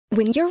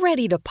When you're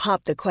ready to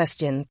pop the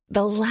question,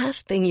 the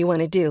last thing you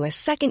want to do is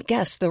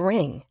second-guess the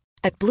ring.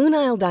 At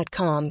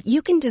BlueNile.com,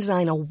 you can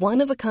design a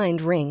one-of-a-kind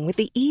ring with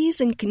the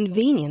ease and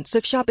convenience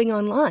of shopping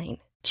online.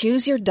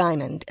 Choose your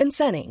diamond and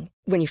setting.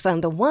 When you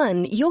find the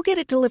one, you'll get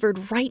it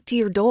delivered right to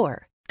your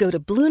door. Go to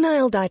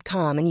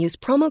BlueNile.com and use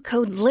promo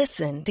code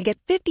LISTEN to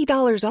get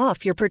 $50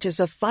 off your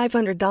purchase of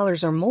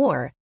 $500 or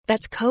more.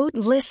 That's code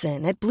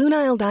LISTEN at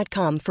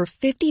BlueNile.com for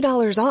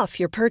 $50 off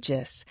your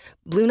purchase.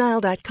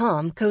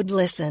 BlueNile.com, code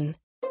LISTEN.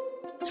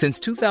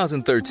 Since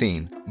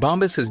 2013,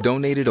 Bombas has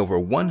donated over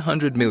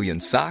 100 million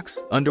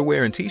socks,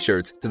 underwear, and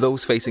T-shirts to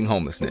those facing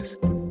homelessness.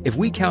 If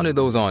we counted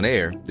those on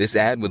air, this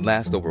ad would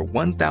last over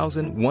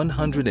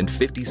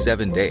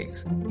 1,157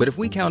 days. But if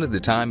we counted the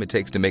time it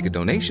takes to make a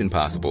donation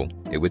possible,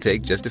 it would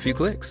take just a few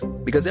clicks.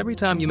 Because every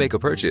time you make a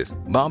purchase,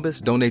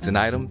 Bombas donates an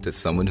item to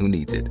someone who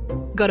needs it.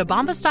 Go to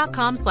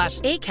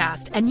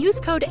bombas.com/ACAST and use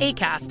code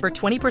ACAST for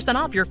 20%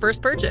 off your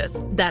first purchase.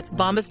 That's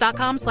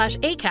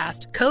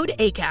bombas.com/ACAST, code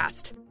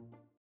ACAST.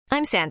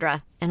 I'm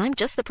Sandra, and I'm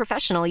just the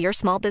professional your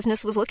small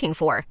business was looking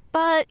for.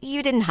 But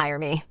you didn't hire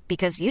me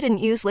because you didn't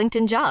use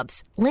LinkedIn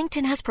Jobs.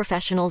 LinkedIn has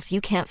professionals you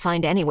can't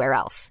find anywhere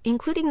else,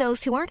 including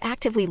those who aren't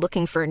actively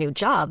looking for a new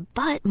job,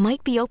 but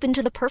might be open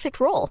to the perfect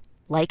role,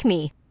 like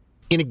me.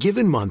 In a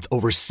given month,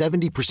 over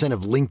 70%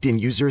 of LinkedIn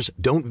users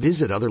don't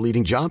visit other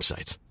leading job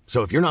sites.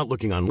 So if you're not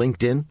looking on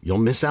LinkedIn, you'll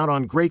miss out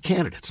on great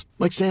candidates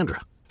like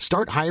Sandra.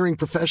 Start hiring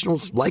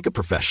professionals like a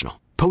professional.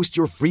 Post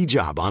your free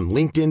job on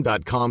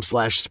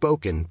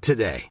linkedin.com/spoken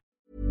today.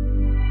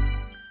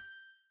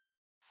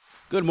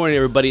 Good morning,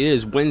 everybody. It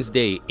is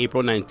Wednesday,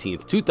 April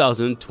 19th,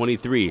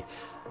 2023.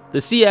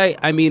 The CIA,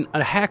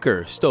 a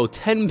hacker, stole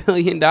 $10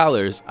 million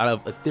out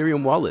of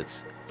Ethereum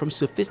wallets from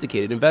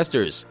sophisticated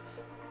investors.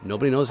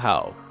 Nobody knows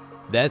how.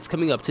 That's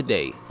coming up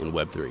today in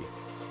Web3.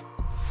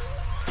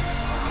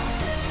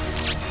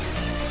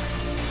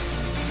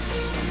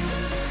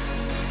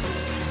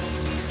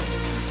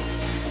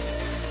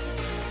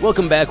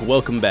 Welcome back.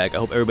 I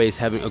hope everybody's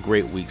having a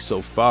great week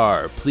so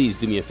far. Please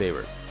do me a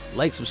favor.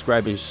 Like,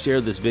 subscribe, and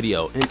share this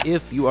video. And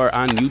if you are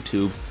on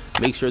YouTube,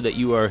 make sure that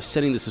you are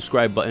setting the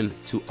subscribe button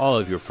to all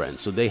of your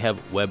friends so they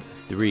have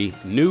Web3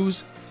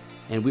 news.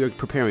 And we are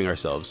preparing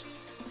ourselves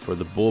for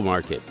the bull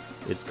market.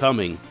 It's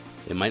coming.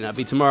 It might not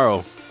be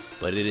tomorrow,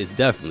 but it is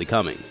definitely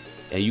coming.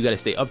 And you got to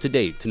stay up to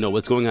date to know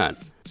what's going on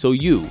so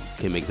you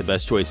can make the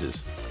best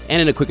choices.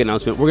 And in a quick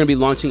announcement, we're going to be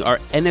launching our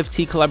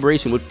NFT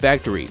collaboration with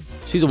Factory.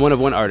 She's a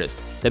one-of-one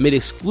artist that made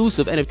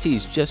exclusive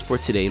NFTs just for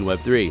today in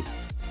Web3.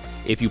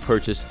 If you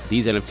purchase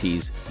these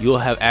NFTs, you'll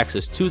have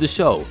access to the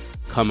show.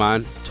 Come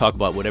on, talk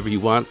about whatever you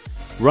want,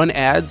 run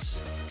ads,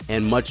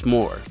 and much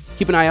more.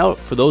 Keep an eye out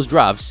for those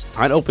drops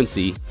on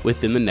OpenSea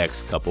within the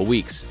next couple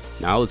weeks.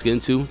 Now let's get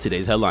into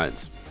today's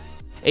headlines.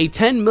 A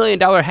 $10 million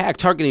hack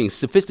targeting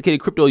sophisticated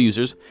crypto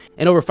users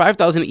and over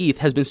 5,000 ETH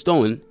has been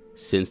stolen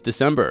since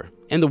December.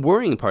 And the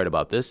worrying part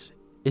about this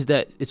is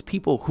that it's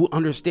people who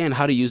understand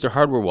how to use their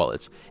hardware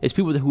wallets. It's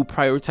people who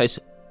prioritize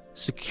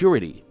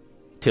security.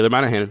 Taylor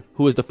Monahan,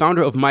 who was the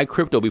founder of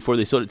MyCrypto before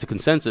they sold it to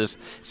Consensus,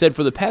 said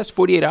for the past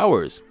 48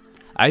 hours,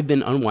 I've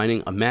been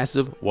unwinding a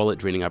massive wallet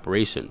draining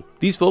operation.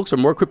 These folks are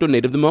more crypto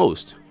native than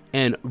most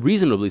and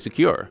reasonably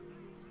secure.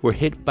 We're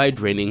hit by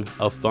draining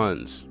of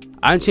funds.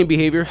 On-chain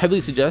behavior heavily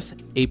suggests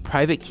a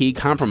private key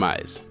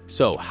compromise.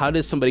 So how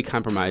does somebody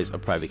compromise a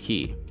private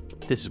key?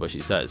 This is what she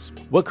says.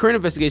 What current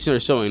investigations are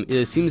showing is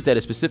it seems that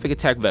a specific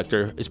attack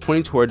vector is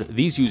pointing toward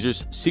these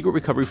users' secret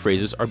recovery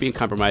phrases are being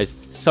compromised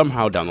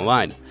somehow down the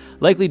line,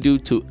 likely due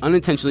to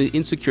unintentionally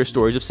insecure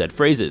storage of said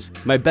phrases.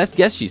 My best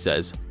guess, she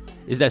says,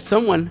 is that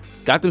someone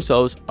got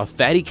themselves a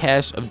fatty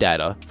cache of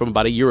data from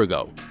about a year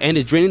ago and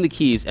is draining the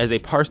keys as they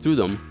parse through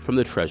them from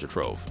the treasure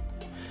trove.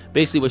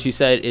 Basically what she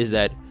said is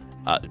that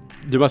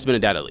there must have been a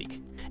data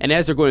leak. And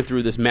as they're going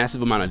through this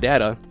massive amount of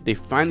data, they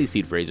find these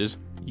seed phrases,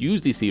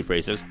 use these seed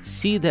phrases,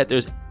 see that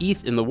there's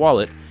ETH in the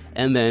wallet,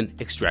 and then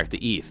extract the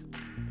ETH.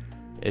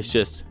 It's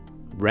just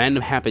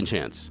random happen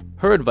chance.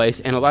 Her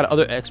advice, and a lot of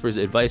other experts'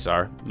 advice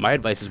my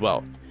advice as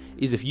well,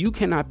 is if you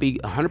cannot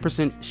be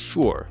 100%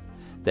 sure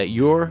that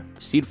your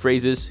seed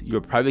phrases,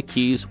 your private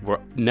keys were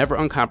never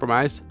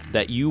uncompromised,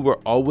 that you were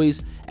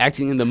always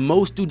acting in the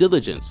most due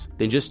diligence,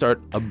 then just start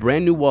a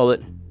brand new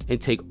wallet and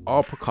take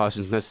all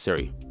precautions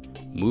necessary.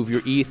 Move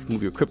your ETH,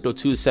 move your crypto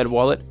to the said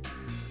wallet,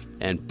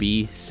 and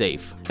be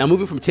safe. Now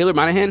moving from Taylor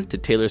Monahan to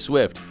Taylor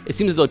Swift. It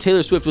seems as though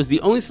Taylor Swift was the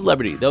only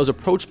celebrity that was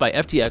approached by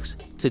FTX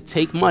to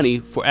take money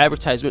for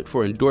advertisement,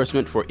 for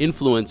endorsement, for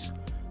influence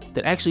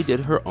that actually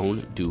did her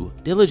own due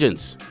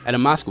diligence.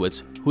 Adam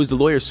Moskowitz, who is the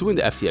lawyer suing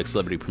the FTX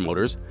celebrity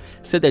promoters,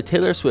 said that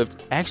Taylor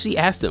Swift actually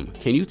asked him,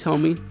 can you tell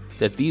me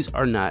that these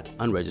are not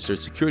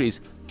unregistered securities,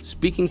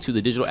 speaking to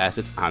the digital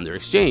assets on their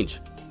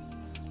exchange?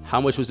 How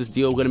much was this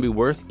deal going to be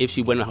worth if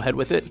she went ahead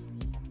with it?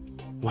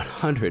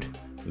 $100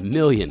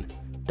 million.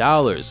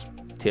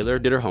 Taylor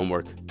did her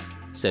homework,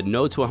 said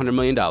no to $100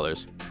 million.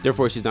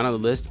 Therefore, she's not on the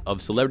list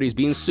of celebrities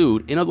being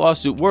sued in a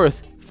lawsuit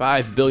worth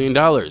 $5 billion.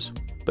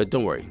 But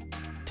don't worry,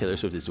 Taylor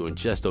Swift is doing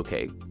just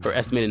okay. Her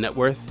estimated net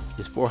worth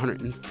is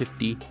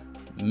 $450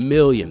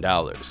 million.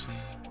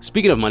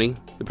 Speaking of money,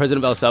 the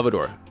president of El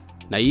Salvador,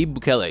 Nayib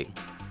Bukele,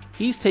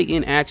 he's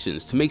taking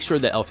actions to make sure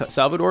that El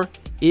Salvador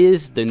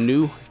is the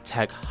new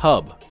tech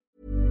hub.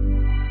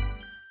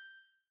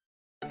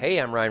 Hey,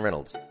 I'm Ryan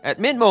Reynolds. At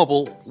Mint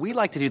Mobile, we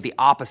like to do the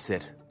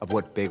opposite of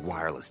what Big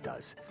Wireless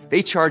does.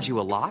 They charge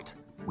you a lot,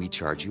 we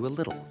charge you a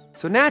little.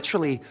 So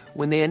naturally,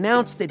 when they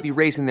announced they'd be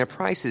raising their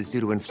prices due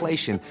to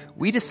inflation,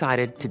 we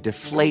decided to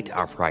deflate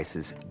our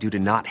prices due to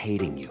not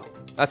hating you.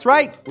 That's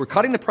right. We're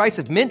cutting the price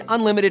of Mint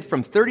Unlimited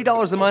from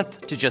 $30 a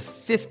month to just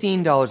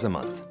 $15 a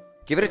month.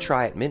 Give it a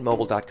try at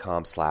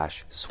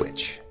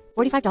mintmobile.com/switch.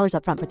 $45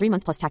 up front for 3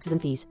 months plus taxes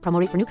and fees. Promo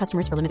rate for new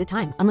customers for limited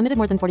time. Unlimited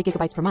more than 40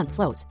 gigabytes per month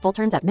slows. Full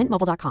terms at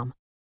mintmobile.com.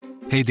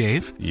 Hey,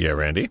 Dave. Yeah,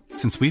 Randy.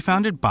 Since we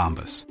founded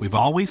Bombas, we've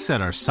always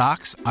said our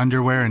socks,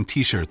 underwear, and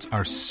T-shirts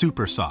are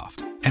super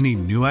soft. Any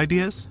new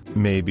ideas?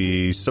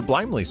 Maybe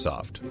sublimely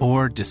soft.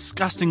 Or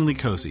disgustingly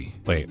cozy.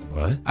 Wait,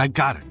 what? I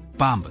got it.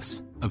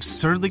 Bombas.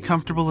 Absurdly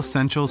comfortable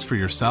essentials for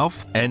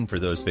yourself and for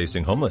those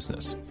facing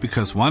homelessness.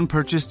 Because one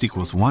purchased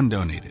equals one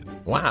donated.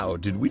 Wow,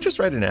 did we just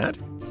write an ad?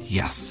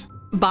 Yes.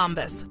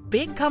 Bombas.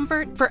 Big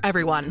comfort for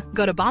everyone.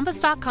 Go to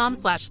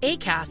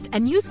bombas.com/ACAST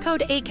and use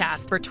code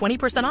ACAST for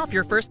 20% off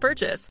your first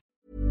purchase.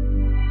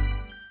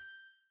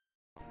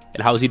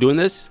 And how is he doing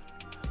this?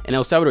 And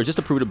El Salvador just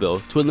approved a bill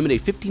to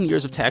eliminate 15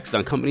 years of taxes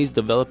on companies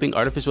developing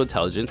artificial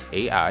intelligence,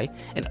 AI,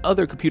 and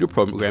other computer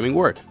programming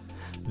work.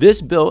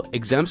 This bill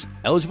exempts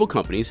eligible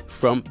companies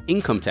from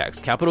income tax,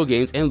 capital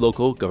gains, and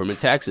local government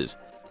taxes,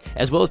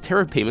 as well as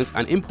tariff payments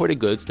on imported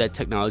goods that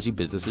technology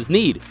businesses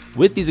need.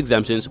 With these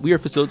exemptions, we are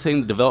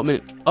facilitating the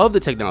development of the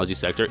technology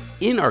sector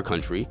in our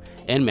country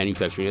and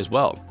manufacturing as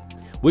well,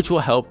 which will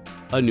help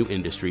a new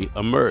industry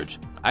emerge.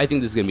 I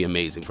think this is going to be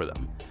amazing for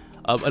them.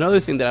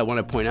 Another thing that I want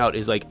to point out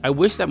is I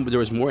wish that there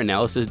was more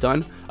analysis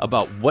done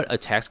about what a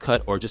tax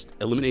cut or just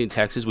eliminating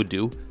taxes would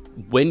do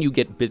when you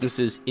get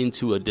businesses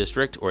into a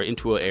district or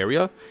into an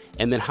area,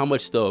 and then how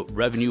much the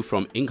revenue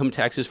from income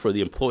taxes for the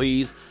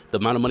employees, the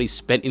amount of money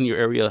spent in your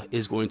area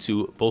is going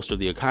to bolster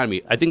the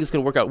economy. I think it's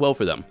going to work out well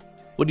for them.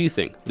 What do you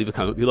think? Leave a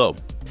comment below.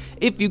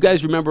 If you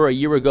guys remember a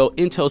year ago,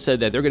 Intel said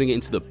that they're going to get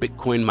into the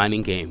Bitcoin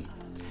mining game.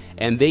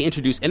 And they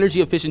introduced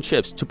energy-efficient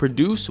chips to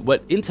produce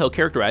what Intel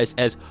characterized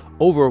as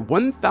over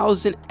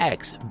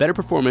 1,000x better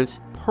performance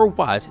per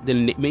watt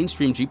than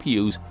mainstream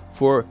GPUs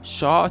for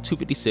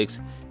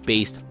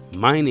SHA-256-based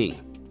mining.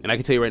 And I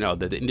can tell you right now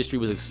that the industry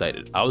was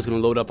excited. I was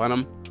going to load up on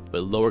them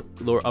with lower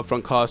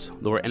upfront costs,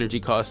 lower energy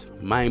costs,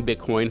 mine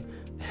Bitcoin.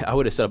 I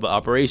would have set up an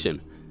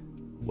operation.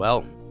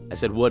 Well, I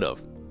said would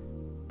have,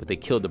 but they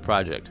killed the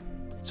project.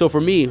 So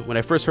for me, when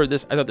I first heard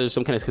this, I thought there was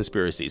some kind of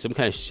conspiracy, some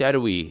kind of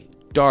shadowy,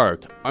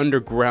 dark,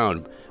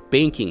 underground,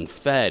 banking,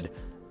 Fed,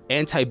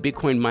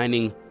 anti-Bitcoin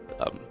mining,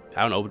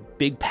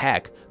 big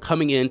pack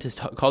coming in to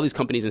call these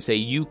companies and say,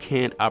 you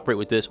can't operate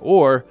with this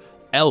or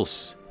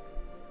else.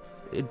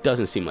 It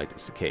doesn't seem like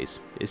that's the case.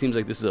 It seems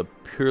like this is a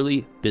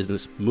purely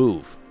business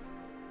move.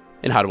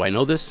 And how do I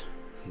know this?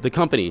 The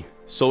company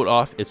sold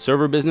off its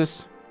server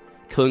business,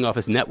 killing off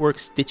its network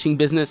stitching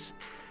business,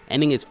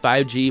 ending its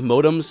 5G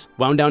modems,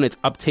 wound down its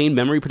Optane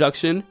memory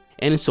production,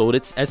 and sold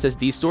its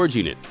SSD storage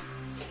unit.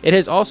 It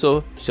has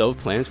also shelved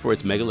plans for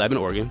its mega lab in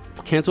Oregon,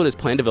 canceled its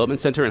planned development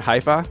center in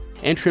Haifa,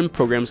 and trimmed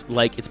programs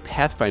like its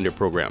Pathfinder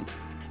program.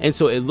 And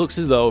so it looks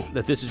as though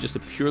that this is just a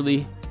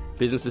purely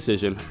business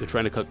decision. They're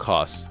trying to cut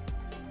costs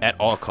at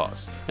all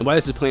costs. And why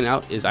this is playing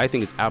out is I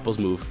think it's Apple's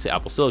move to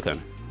Apple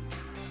Silicon.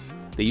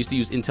 They used to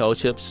use Intel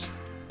chips,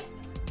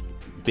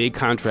 big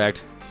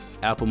contract.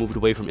 Apple moved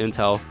away from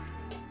Intel,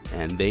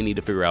 and they need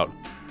to figure out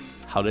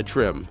how to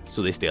trim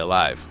so they stay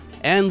alive.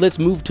 And let's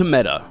move to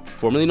Meta,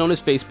 formerly known as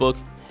Facebook,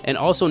 and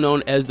also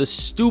known as the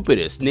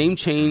stupidest name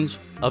change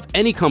of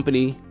any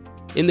company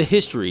in the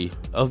history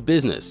of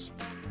business.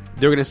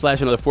 They're going to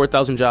slash another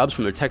 4,000 jobs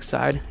from their tech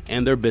side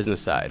and their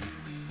business side.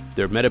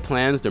 Their meta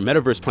plans, their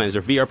metaverse plans,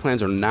 their VR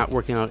plans are not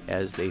working out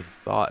as they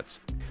thought.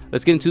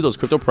 Let's get into those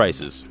crypto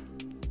prices.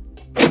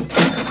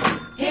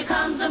 Here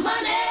comes the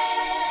money.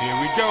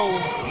 Here we go.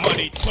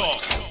 Money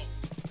talk.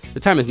 The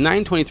time is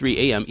 9:23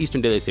 a.m.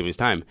 Eastern Daylight Savings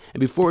Time.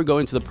 And before we go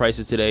into the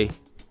prices today,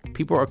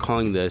 people are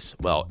calling this,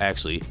 well,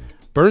 actually,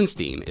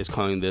 Bernstein is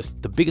calling this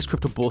the biggest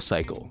crypto bull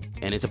cycle,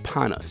 and it's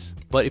upon us.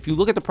 But if you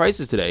look at the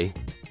prices today,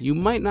 you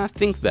might not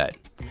think that,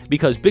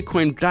 because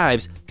Bitcoin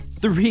dives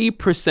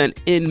 3%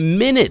 in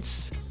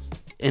minutes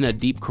in a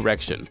deep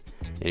correction.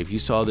 And if you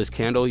saw this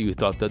candle, you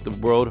thought that the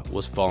world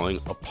was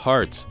falling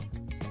apart.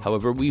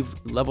 However, we've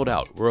leveled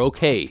out. We're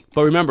okay.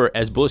 But remember,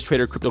 as bullish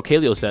trader Crypto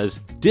Kaleo says,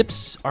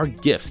 dips are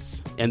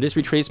gifts, and this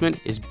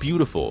retracement is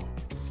beautiful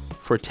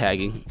for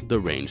tagging the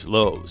range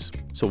lows.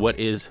 So what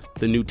is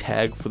the new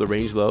tag for the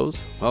range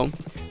lows? Well,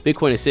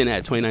 Bitcoin is sitting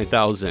at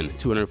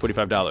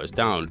 $29,245,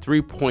 down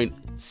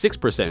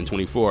 3.6% in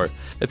 24.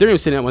 Ethereum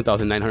is sitting at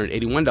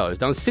 $1,981,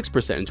 down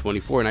 6% in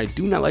 24. And I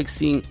do not like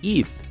seeing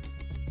ETH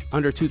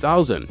under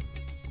 2,000.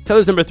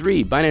 Tether's number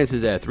 3. Binance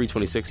is at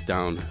 326,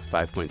 down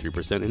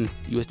 5.3%. And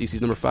USDC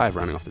is number 5,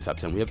 rounding off the top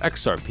 10. We have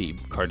XRP,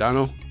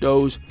 Cardano,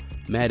 Doge,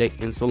 Matic,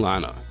 and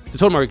Solana. The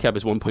total market cap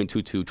is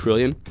 $1.22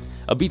 trillion.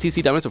 a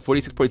BTC dominance of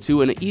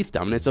 46.2 and an ETH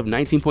dominance of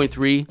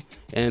 19.3.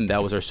 And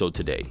that was our show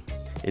today.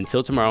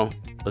 Until tomorrow,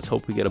 let's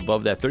hope we get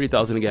above that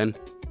 30,000 again.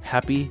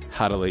 Happy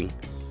hodling,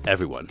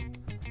 everyone.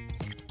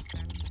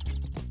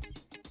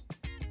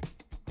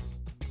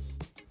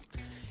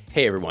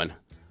 Hey everyone,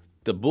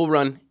 the bull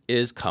run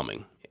is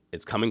coming.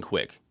 It's coming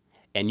quick.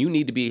 And you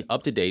need to be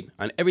up to date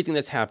on everything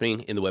that's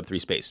happening in the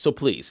Web3 space. So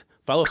please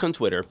follow us on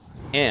Twitter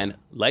and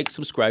like,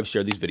 subscribe,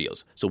 share these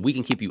videos so we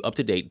can keep you up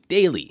to date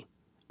daily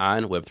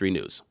on Web3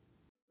 news.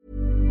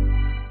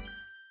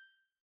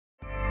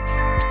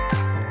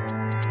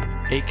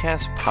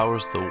 Acast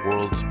powers the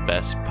world's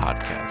best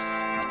podcasts.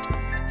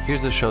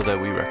 Here's a show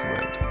that we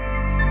recommend.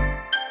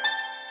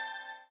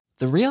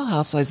 The Real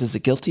Housewives is a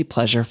guilty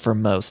pleasure for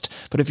most,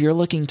 but if you're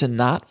looking to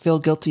not feel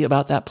guilty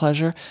about that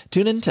pleasure,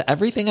 tune in to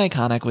Everything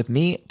Iconic with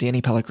me,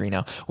 Danny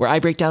Pellegrino, where I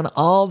break down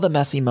all the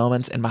messy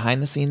moments and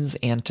behind-the-scenes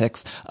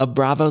antics of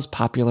Bravo's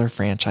popular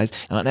franchise.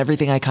 And on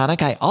Everything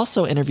Iconic, I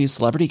also interview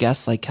celebrity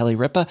guests like Kelly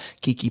Ripa,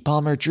 Keke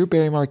Palmer, Drew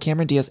Barrymore,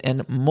 Cameron Diaz,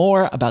 and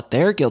more about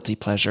their guilty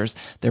pleasures,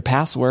 their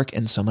past work,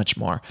 and so much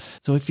more.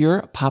 So if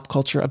you're pop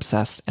culture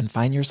obsessed and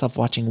find yourself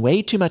watching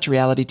way too much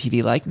reality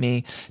TV like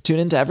me, tune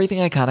into Everything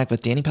Iconic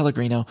with Danny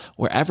Pellegrino,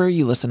 wherever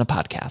you listen to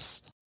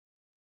podcasts.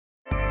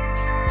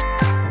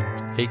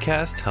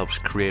 Acast helps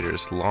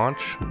creators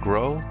launch,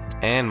 grow,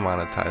 and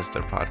monetize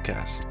their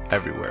podcasts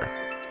everywhere.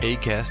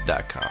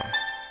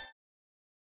 Acast.com.